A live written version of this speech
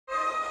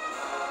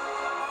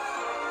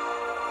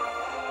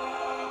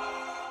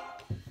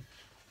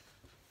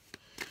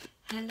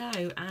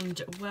Hello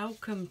and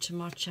welcome to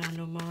my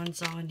channel,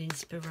 Mind's Eye and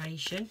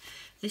Inspiration.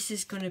 This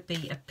is going to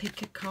be a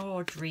pick a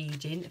card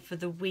reading for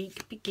the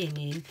week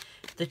beginning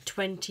the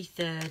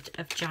 23rd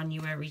of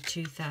January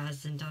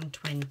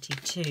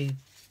 2022.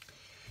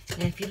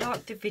 Now if you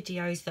like the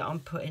videos that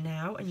I'm putting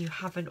out and you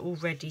haven't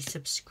already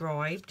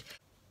subscribed,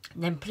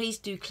 then please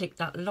do click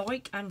that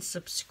like and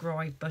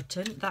subscribe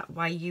button. That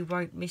way you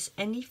won't miss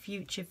any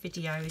future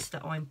videos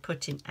that I'm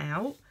putting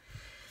out,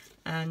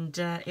 and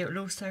it will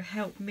also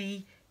help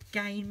me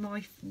gain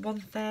my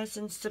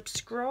 1,000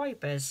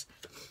 subscribers.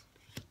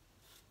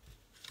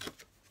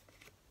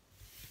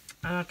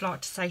 And I'd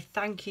like to say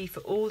thank you for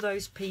all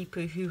those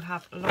people who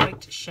have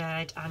liked,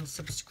 shared and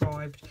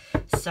subscribed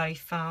so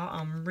far.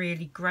 I'm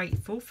really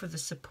grateful for the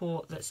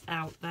support that's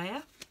out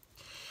there.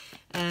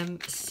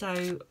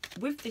 So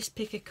with this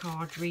pick a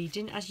card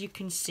reading, as you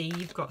can see,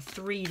 you've got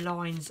 3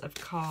 lines of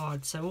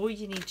cards. So all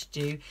you need to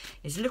do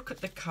is look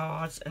at the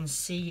cards and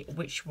see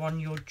which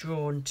one you're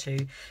drawn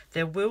to.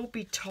 There will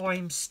be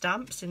time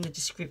stamps in the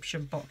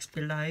description box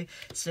below.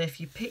 So if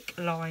you pick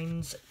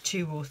lines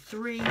 2 or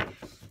 3,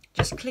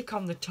 just click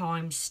on the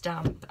time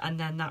stamp and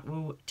then that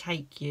will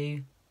take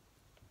you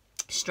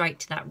straight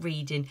to that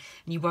reading,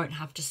 and you won't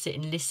have to sit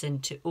and listen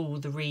to all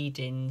the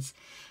readings.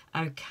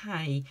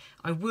 Okay,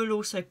 I will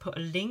also put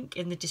a link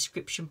in the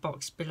description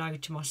box below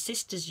to my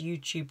sister's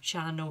YouTube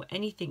channel,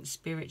 Anything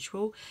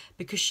Spiritual,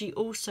 because she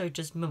also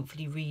does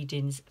monthly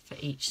readings for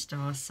each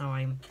star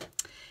sign.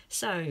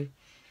 So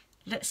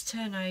let's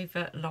turn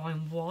over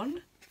line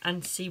 1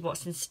 and see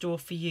what's in store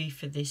for you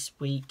for this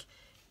week.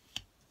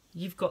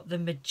 You've got the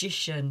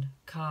Magician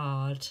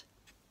card,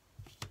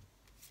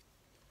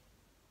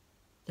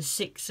 the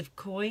 6 of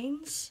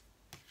Coins,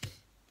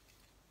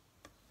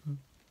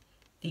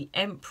 the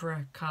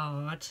Emperor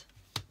card,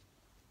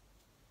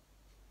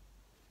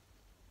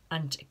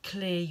 and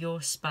Clear Your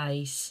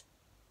Space.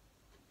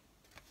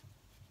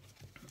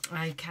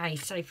 Okay,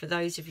 so for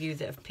those of you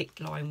that have picked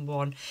line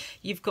 1,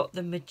 you've got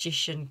the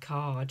Magician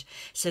card.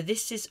 So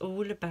this is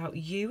all about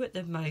you at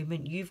the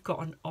moment. You've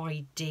got an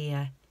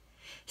idea,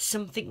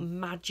 something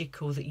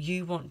magical that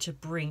you want to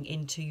bring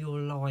into your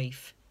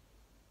life.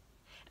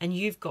 And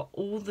you've got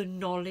all the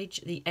knowledge,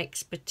 the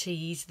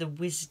expertise, the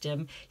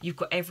wisdom. You've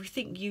got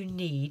everything you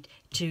need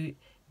to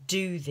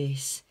do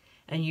this.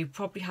 And you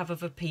probably have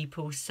other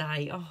people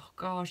say, oh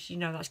gosh, you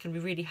know, that's going to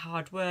be really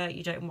hard work.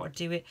 You don't want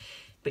to do it.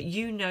 But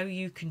you know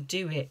you can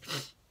do it.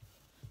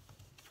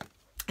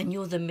 And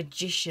you're the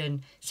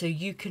magician, so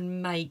you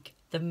can make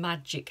the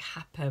magic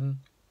happen.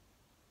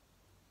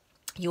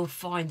 You'll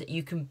find that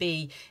you can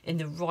be in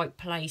the right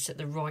place at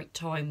the right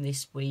time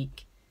this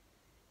week,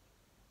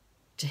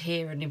 to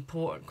hear an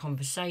important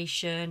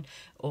conversation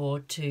or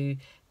to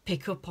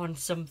pick up on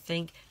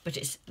something, but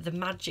it's the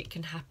magic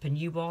can happen.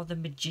 You are the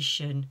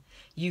magician.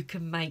 You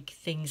can make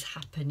things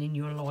happen in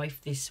your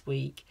life this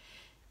week.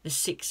 The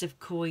 6 of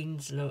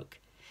Coins, look.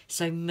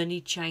 So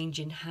money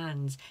changing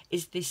hands.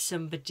 Is this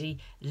somebody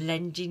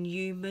lending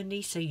you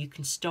money so you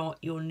can start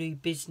your new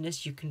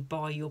business? You can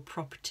buy your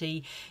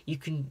property. You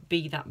can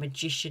be that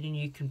magician and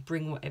you can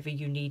bring whatever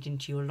you need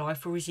into your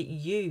life. Or is it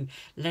you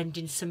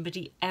lending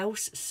somebody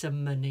else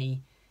some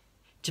money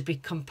to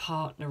become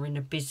partner in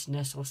a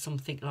business or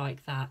something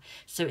like that?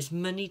 So it's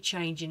money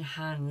changing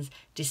hands,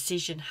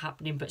 decision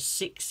happening. But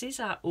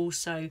 6s are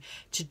also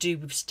to do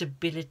with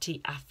stability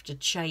after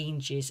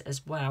changes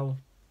as well.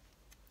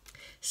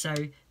 So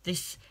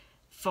this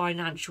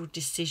financial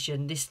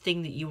decision, this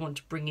thing that you want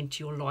to bring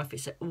into your life,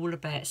 it's all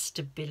about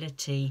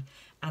stability.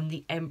 And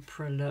the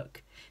Emperor,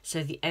 look.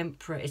 So the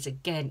Emperor is,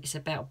 again, it's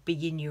about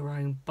being your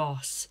own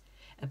boss,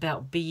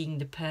 about being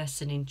the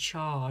person in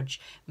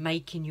charge,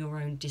 making your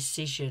own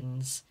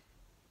decisions.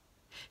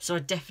 So I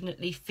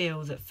definitely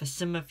feel that for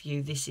some of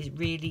you, this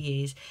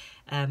really is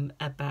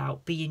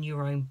about being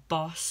your own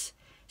boss,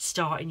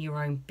 starting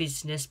your own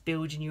business,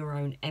 building your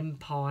own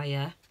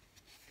empire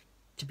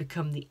to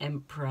become the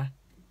Emperor.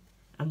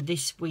 And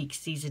this week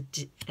sees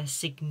a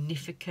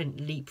significant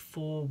leap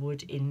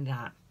forward in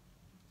that.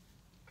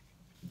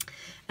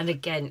 And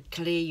again,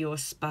 clear your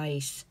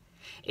space.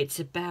 It's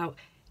about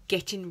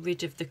getting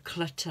rid of the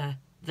clutter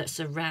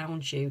that's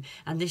around you.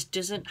 And this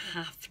doesn't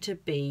have to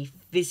be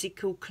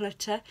physical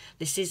clutter.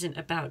 This isn't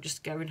about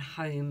just going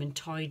home and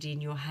tidying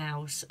your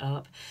house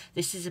up.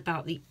 This is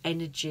about the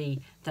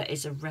energy that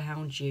is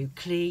around you.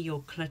 Clear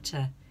your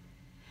clutter.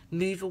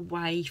 Move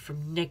away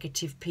from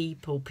negative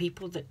people,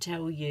 people that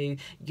tell you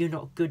you're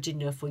not good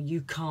enough or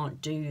you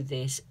can't do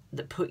this,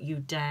 that put you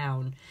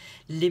down.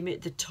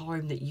 Limit the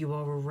time that you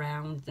are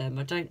around them.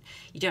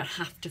 You don't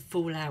have to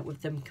fall out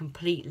with them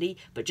completely,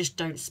 but just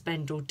don't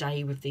spend all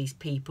day with these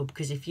people,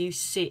 because if you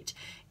sit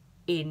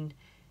in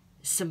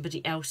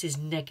somebody else's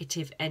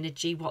negative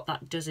energy, what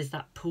that does is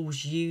that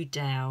pulls you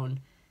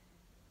down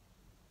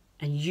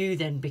and you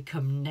then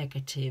become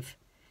negative.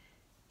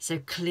 So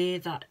clear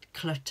that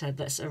clutter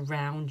that's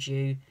around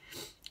you.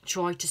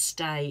 Try to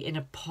stay in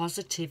a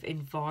positive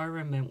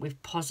environment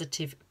with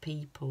positive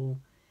people.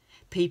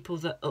 People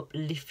that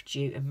uplift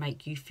you and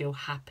make you feel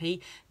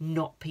happy,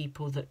 not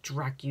people that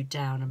drag you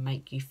down and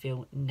make you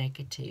feel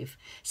negative.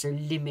 So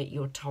limit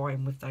your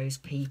time with those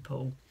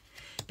people,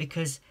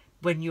 because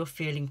when you're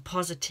feeling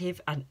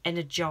positive and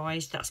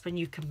energized, that's when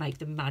you can make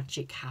the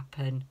magic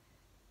happen.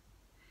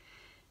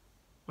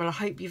 Well, I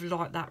hope you've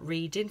liked that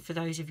reading. For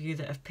those of you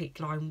that have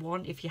picked line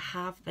 1, if you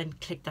have, then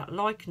click that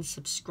like and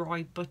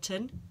subscribe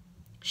button.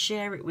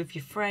 Share it with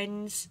your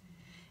friends.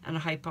 And I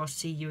hope I'll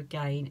see you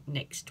again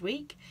next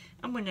week.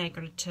 And we're now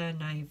going to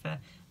turn over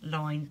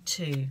line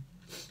 2.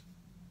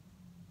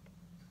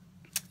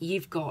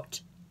 You've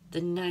got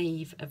the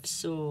Knave of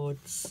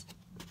Swords,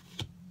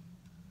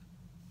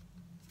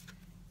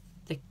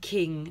 the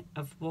King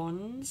of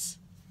Wands,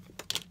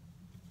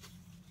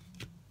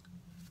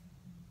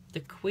 the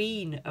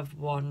Queen of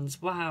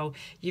Wands. Wow,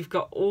 you've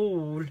got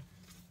all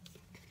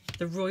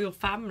the royal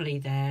family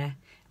there,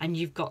 and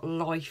you've got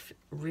life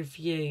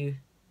review.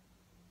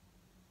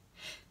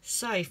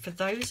 So for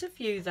those of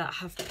you that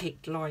have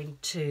picked line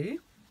 2,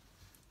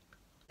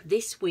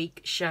 this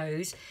week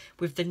shows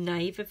with the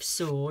Knave of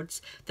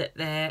Swords that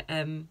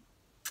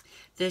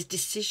there's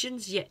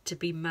decisions yet to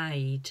be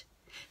made.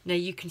 Now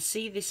you can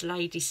see this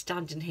lady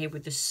standing here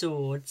with the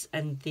swords,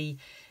 and the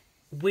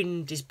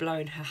wind is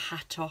blowing her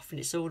hat off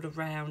and it's all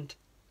around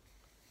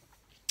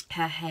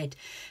her head.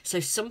 So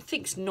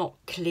something's not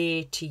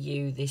clear to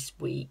you this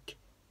week.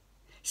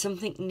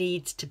 Something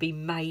needs to be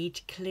made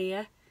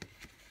clear.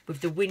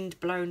 With the wind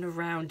blown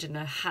around and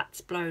her hat's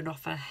blown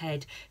off her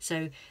head.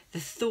 So the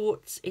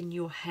thoughts in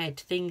your head,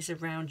 things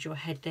around your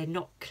head, they're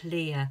not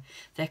clear.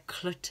 They're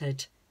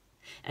cluttered.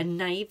 And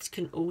knaves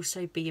can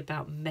also be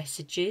about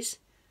messages.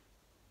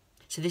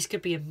 So this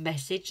could be a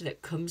message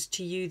that comes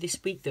to you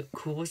this week that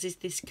causes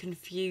this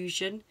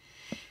confusion,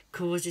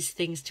 causes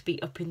things to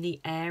be up in the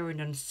air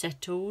and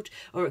unsettled.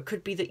 Or it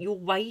could be that you're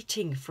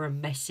waiting for a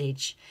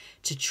message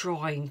to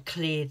try and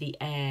clear the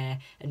air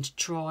and to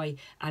try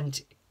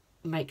and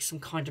make some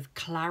kind of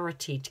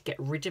clarity to get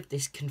rid of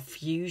this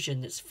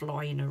confusion that's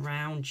flying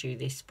around you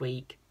this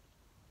week.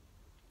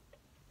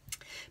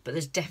 But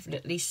there's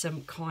definitely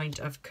some kind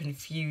of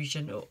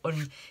confusion or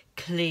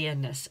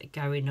unclearness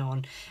going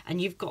on.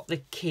 And you've got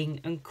the King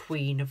and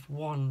Queen of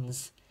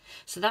Wands.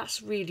 So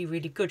that's really,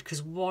 really good,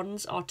 because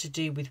wands are to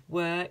do with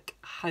work,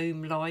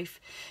 home life.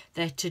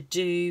 They're to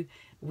do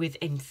with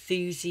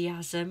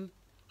enthusiasm,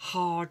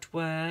 hard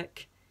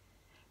work,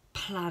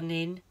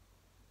 planning.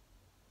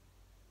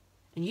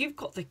 And you've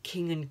got the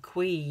King and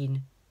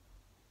Queen.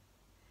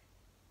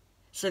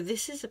 So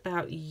this is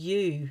about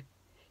you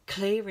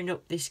clearing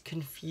up this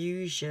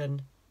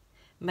confusion,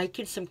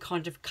 making some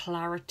kind of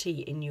clarity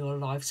in your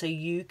life so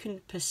you can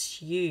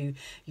pursue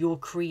your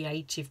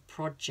creative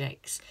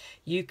projects.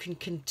 You can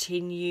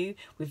continue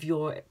with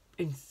your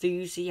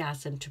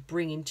enthusiasm to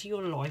bring into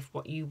your life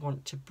what you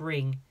want to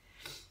bring.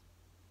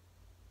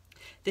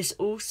 This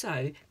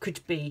also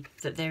could be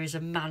that there is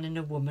a man and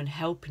a woman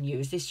helping you.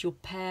 Is this your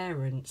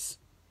parents?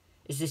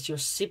 Is this your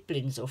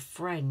siblings or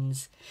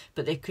friends?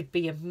 But there could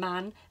be a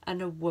man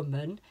and a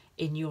woman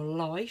in your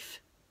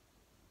life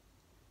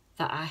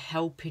that are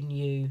helping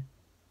you.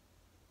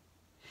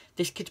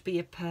 This could be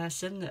a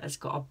person that has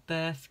got a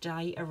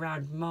birthday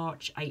around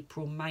March,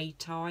 April, May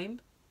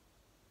time.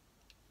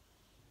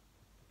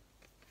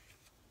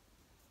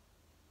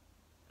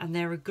 And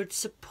they're a good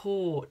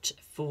support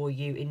for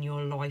you in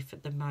your life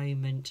at the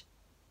moment.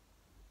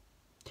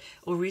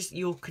 Or is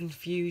your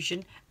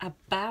confusion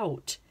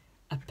about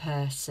a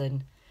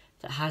person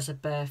that has a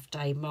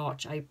birthday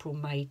March, April,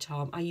 May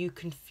time? Are you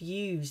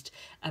confused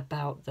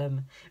about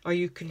them? Are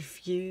you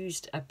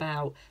confused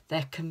about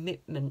their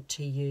commitment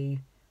to you?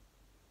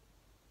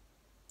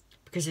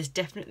 Because there's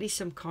definitely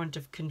some kind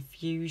of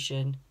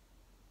confusion.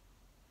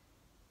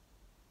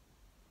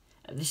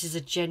 This is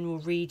a general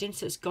reading,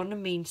 so it's going to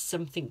mean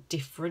something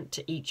different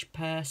to each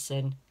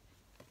person.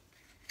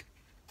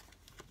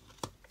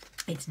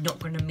 It's not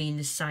going to mean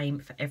the same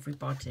for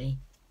everybody.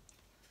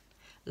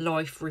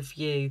 Life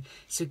review.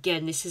 So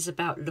again, this is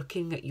about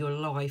looking at your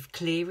life,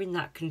 clearing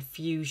that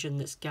confusion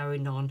that's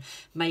going on,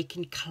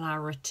 making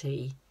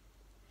clarity,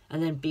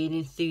 and then being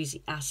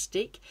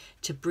enthusiastic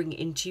to bring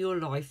into your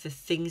life the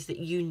things that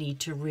you need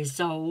to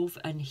resolve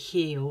and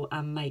heal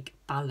and make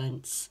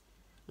balance.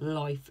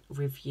 Life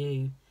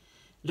review.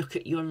 Look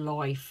at your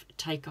life,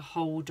 take a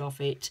hold of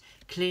it,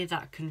 clear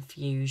that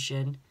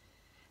confusion,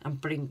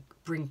 and bring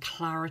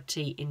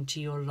clarity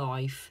into your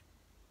life.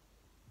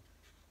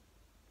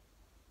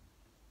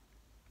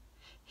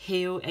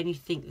 Heal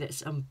anything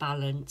that's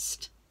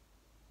unbalanced.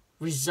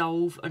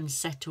 Resolve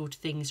unsettled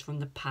things from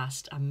the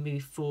past and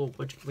move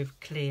forward with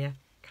clear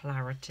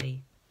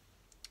clarity.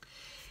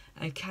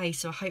 Okay,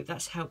 so I hope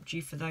that's helped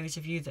you for those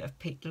of you that have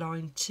picked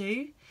line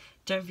 2.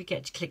 Don't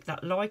forget to click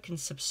that like and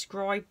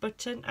subscribe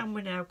button, and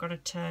we're now going to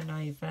turn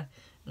over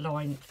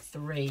line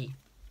 3.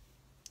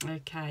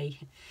 Okay,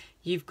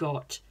 you've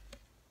got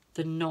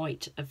the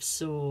Knight of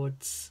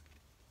Swords.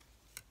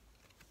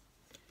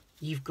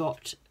 You've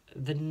got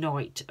the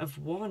Knight of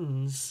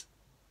Wands,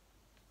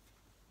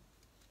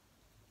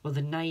 or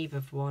the Knave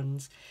of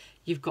Wands.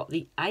 You've got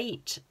the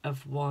 8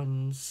 of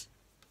Wands.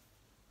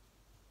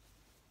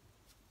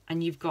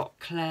 And you've got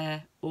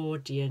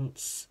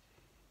clairaudience,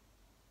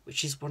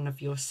 which is one of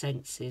your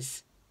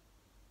senses.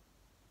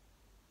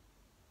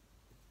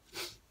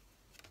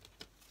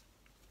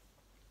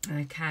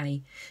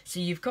 Okay, so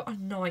you've got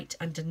a Knight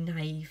and a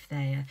Knave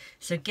there.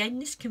 So again,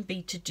 this can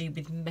be to do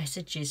with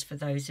messages for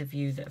those of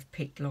you that have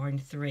picked line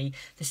 3.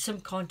 There's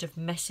some kind of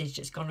message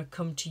that's going to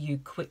come to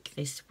you quick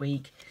this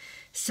week.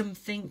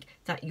 Something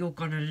that you're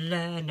going to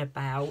learn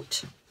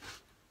about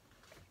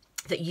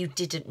that you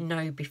didn't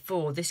know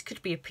before. This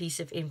could be a piece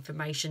of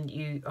information that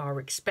you are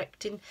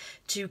expecting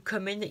to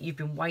come in, that you've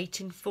been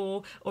waiting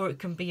for, or it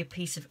can be a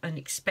piece of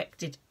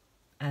unexpected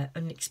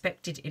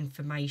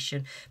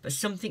information, but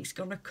something's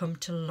going to come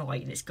to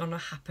light and it's going to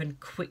happen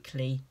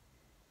quickly,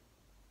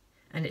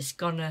 and it's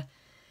going to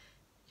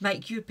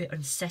make you a bit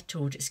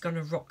unsettled. It's going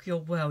to rock your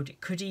world. It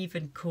could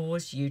even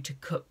cause you to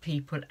cut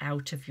people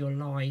out of your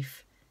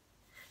life.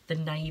 The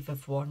Knave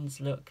of Wands,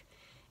 look,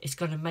 it's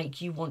going to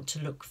make you want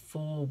to look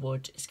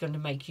forward. It's going to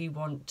make you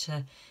want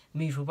to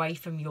move away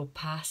from your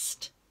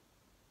past.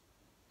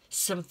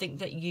 Something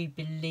that you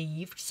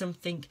believed,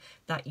 something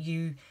that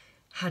you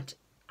had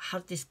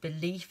this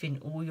belief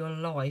in all your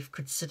life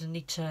could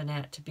suddenly turn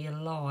out to be a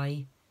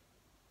lie.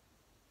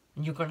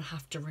 And you're going to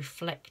have to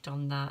reflect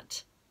on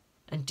that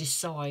and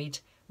decide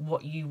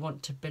what you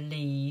want to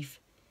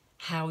believe,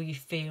 how you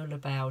feel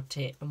about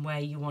it, and where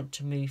you want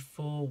to move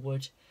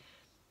forward.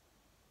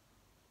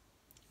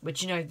 But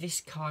you know,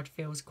 this card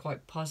feels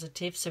quite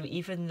positive. So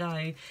even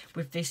though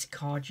with this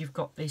card you've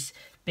got this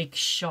big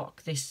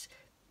shock, this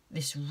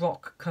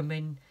rock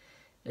coming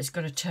that's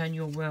going to turn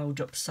your world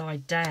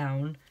upside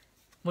down,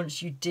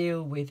 once you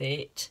deal with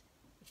it,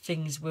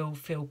 things will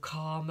feel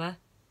calmer.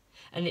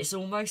 And it's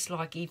almost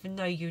like, even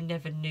though you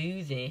never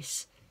knew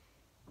this,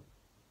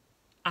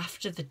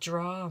 after the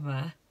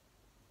drama,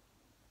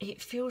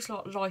 it feels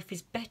like life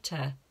is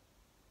better.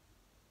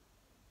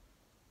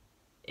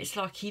 It's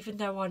like, even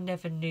though I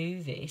never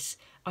knew this,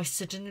 I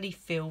suddenly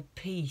feel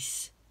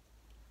peace.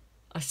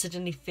 I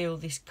suddenly feel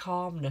this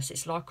calmness.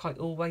 It's like I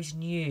always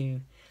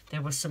knew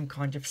there was some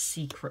kind of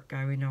secret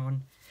going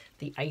on.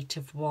 The 8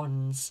 of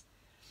Wands.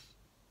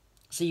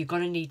 So you're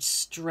going to need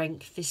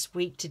strength this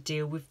week to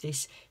deal with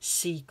this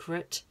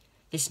secret,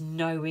 this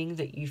knowing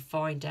that you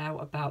find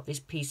out about this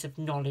piece of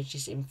knowledge,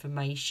 this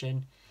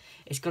information.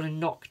 It's going to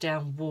knock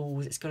down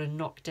walls. It's going to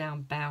knock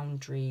down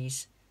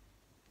boundaries.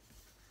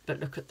 But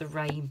look at the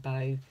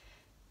rainbow.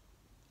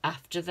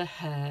 After the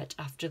hurt,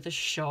 after the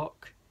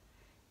shock,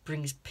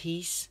 brings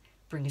peace,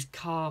 brings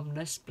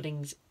calmness,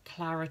 brings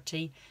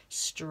clarity,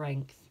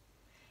 strength.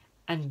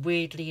 And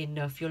weirdly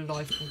enough, your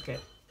life will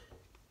get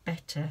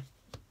better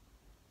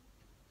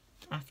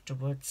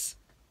afterwards.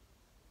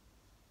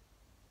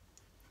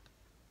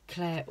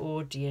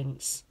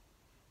 Clairaudience.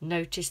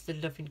 Notice the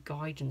loving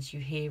guidance you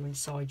hear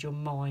inside your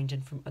mind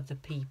and from other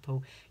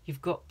people.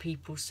 You've got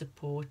people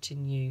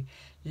supporting you.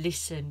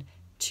 Listen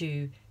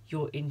to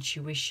your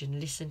intuition.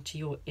 Listen to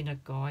your inner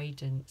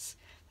guidance.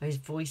 Those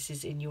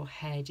voices in your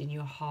head, in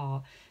your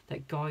heart,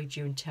 that guide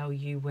you and tell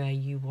you where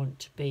you want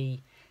to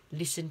be.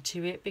 Listen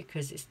to it,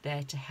 because it's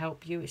there to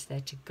help you. It's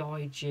there to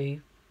guide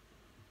you.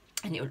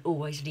 And it will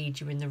always lead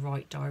you in the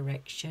right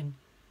direction.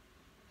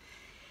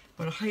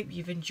 Well, I hope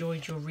you've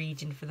enjoyed your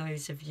reading for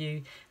those of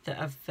you that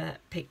have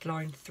picked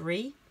line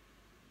 3.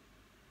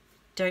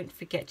 Don't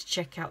forget to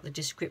check out the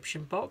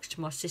description box to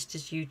my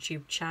sister's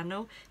YouTube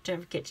channel.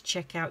 Don't forget to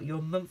check out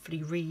your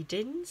monthly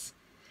readings.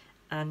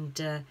 And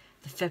the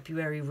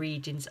February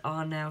readings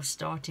are now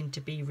starting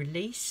to be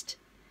released.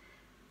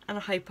 And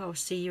I hope I'll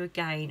see you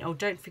again. Oh,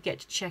 don't forget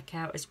to check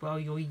out as well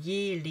your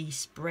yearly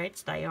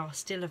spreads. They are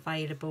still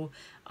available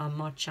on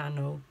my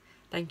channel.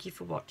 Thank you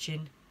for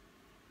watching.